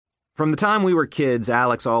From the time we were kids,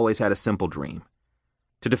 Alex always had a simple dream: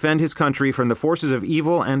 to defend his country from the forces of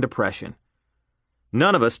evil and oppression.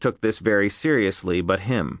 None of us took this very seriously but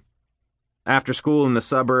him. After school in the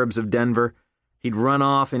suburbs of Denver, he'd run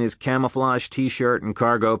off in his camouflage t-shirt and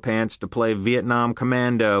cargo pants to play Vietnam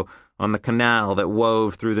Commando on the canal that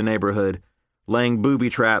wove through the neighborhood, laying booby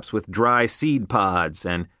traps with dry seed pods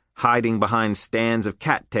and hiding behind stands of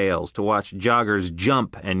cattails to watch joggers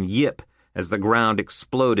jump and yip as the ground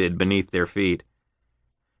exploded beneath their feet.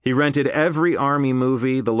 He rented every Army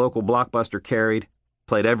movie the local Blockbuster carried,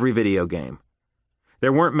 played every video game.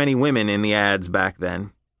 There weren't many women in the ads back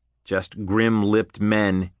then, just grim-lipped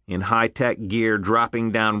men in high-tech gear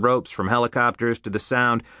dropping down ropes from helicopters to the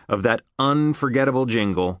sound of that unforgettable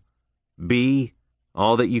jingle, "Be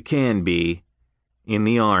all that you can be in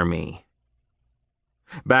the Army."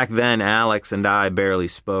 Back then, Alex and I barely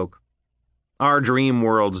spoke. Our dream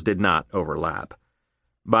worlds did not overlap.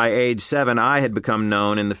 By age 7, I had become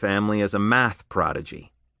known in the family as a math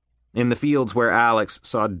prodigy. In the fields where Alex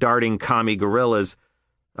saw darting commie gorillas,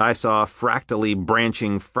 I saw fractally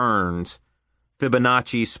branching ferns,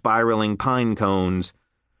 Fibonacci spiraling pine cones,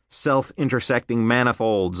 self-intersecting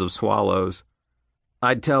manifolds of swallows.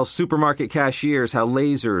 I'd tell supermarket cashiers how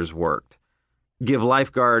lasers worked, give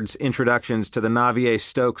lifeguards introductions to the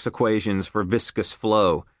Navier-Stokes equations for viscous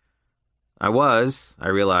flow. I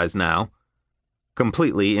realize now,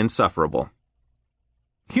 completely insufferable.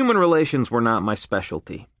 Human relations were not my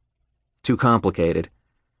specialty. Too complicated.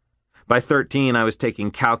 By 13, I was taking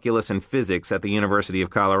calculus and physics at the University of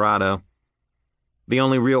Colorado. The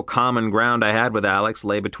only real common ground I had with Alex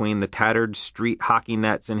lay between the tattered street hockey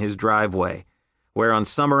nets in his driveway, where on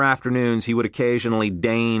summer afternoons he would occasionally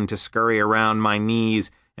deign to scurry around my knees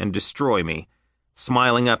and destroy me,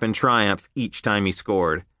 smiling up in triumph each time he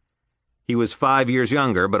scored. He was 5 years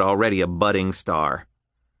younger, but already a budding star.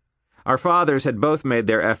 Our fathers had both made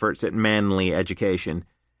their efforts at manly education.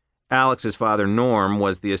 Alex's father, Norm,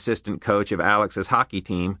 was the assistant coach of Alex's hockey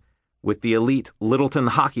team with the elite Littleton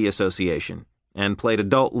Hockey Association and played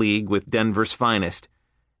adult league with Denver's finest,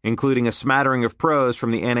 including a smattering of pros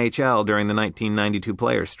from the NHL during the 1992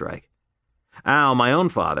 players' strike. Al, my own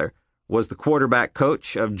father, was the quarterback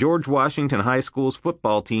coach of George Washington High School's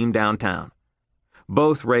football team downtown.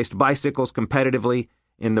 Both raced bicycles competitively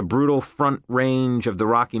in the brutal front range of the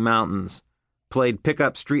Rocky Mountains, played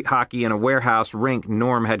pickup street hockey in a warehouse rink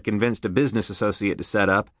Norm had convinced a business associate to set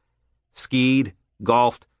up, skied,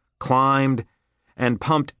 golfed, climbed, and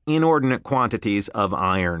pumped inordinate quantities of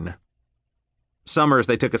iron. Summers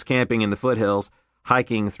they took us camping in the foothills,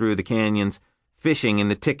 hiking through the canyons, fishing in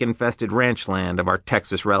the tick-infested ranch land of our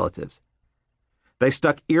Texas relatives. They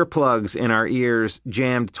stuck earplugs in our ears,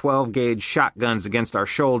 jammed 12-gauge shotguns against our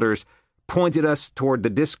shoulders, pointed us toward the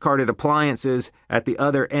discarded appliances at the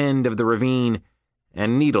other end of the ravine,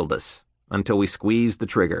 and needled us until we squeezed the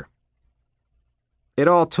trigger. It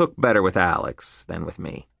all took better with Alex than with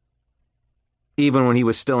me. Even when he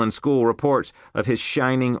was still in school, reports of his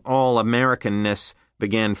shining all-Americanness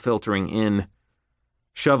began filtering in.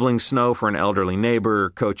 Shoveling snow for an elderly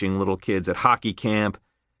neighbor, coaching little kids at hockey camp,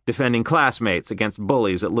 defending classmates against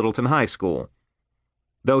bullies at Littleton High School.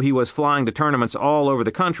 Though he was flying to tournaments all over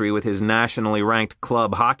the country with his nationally ranked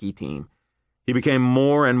club hockey team, he became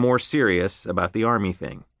more and more serious about the Army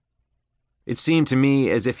thing. It seemed to me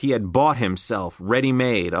as if he had bought himself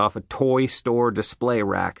ready-made off a toy store display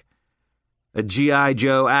rack, a G.I.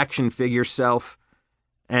 Joe action figure self,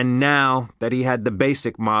 and now that he had the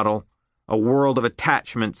basic model, a world of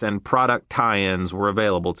attachments and product tie-ins were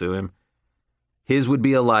available to him. His would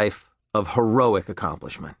be a life of heroic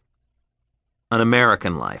accomplishment. An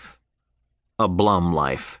American life. A Blum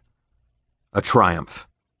life. A triumph.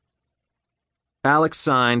 Alex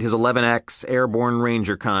signed his 11X Airborne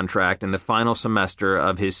Ranger contract in the final semester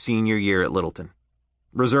of his senior year at Littleton,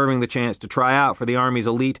 reserving the chance to try out for the Army's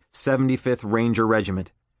elite 75th Ranger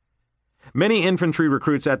Regiment. Many infantry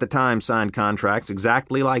recruits at the time signed contracts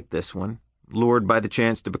exactly like this one, lured by the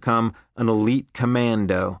chance to become an elite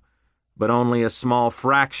commando, but only a small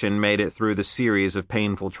fraction made it through the series of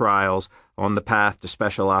painful trials on the path to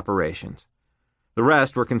special operations. The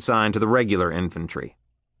rest were consigned to the regular infantry.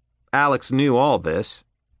 Alex knew all this.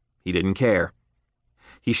 He didn't care.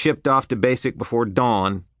 He shipped off to basic before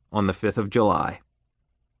dawn on the 5th of July.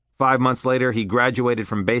 5 months later, he graduated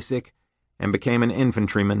from basic and became an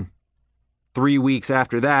infantryman. 3 weeks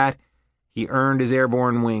after that, he earned his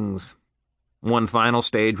airborne wings. One final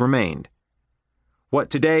stage remained. What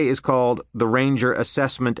today is called the Ranger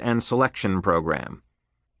Assessment and Selection Program.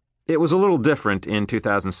 It was a little different in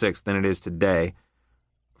 2006 than it is today.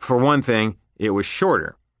 For one thing, it was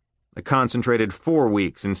shorter. They concentrated 4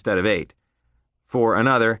 weeks instead of 8. For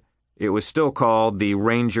another, it was still called the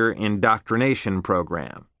Ranger Indoctrination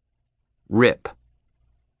Program. RIP.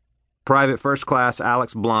 Private First Class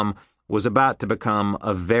Alex Blum was about to become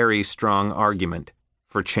a very strong argument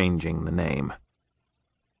for changing the name.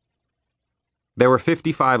 There were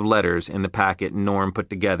 55 letters in the packet Norm put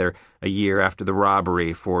together a year after the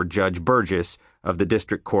robbery for Judge Burgess of the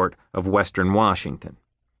District Court of Western Washington,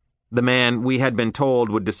 the man we had been told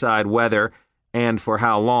would decide whether and for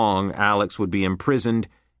how long Alex would be imprisoned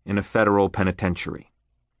in a federal penitentiary.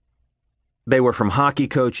 They were from hockey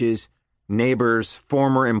coaches, neighbors,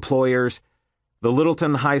 former employers, the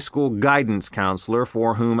Littleton High School guidance counselor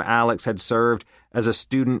for whom Alex had served as a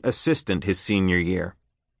student assistant his senior year,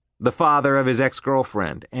 the father of his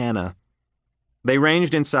ex-girlfriend, Anna. They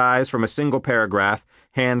ranged in size from a single paragraph,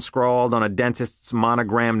 hand-scrawled on a dentist's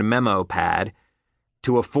monogrammed memo pad,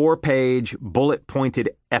 to a 4-page, bullet-pointed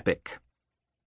epic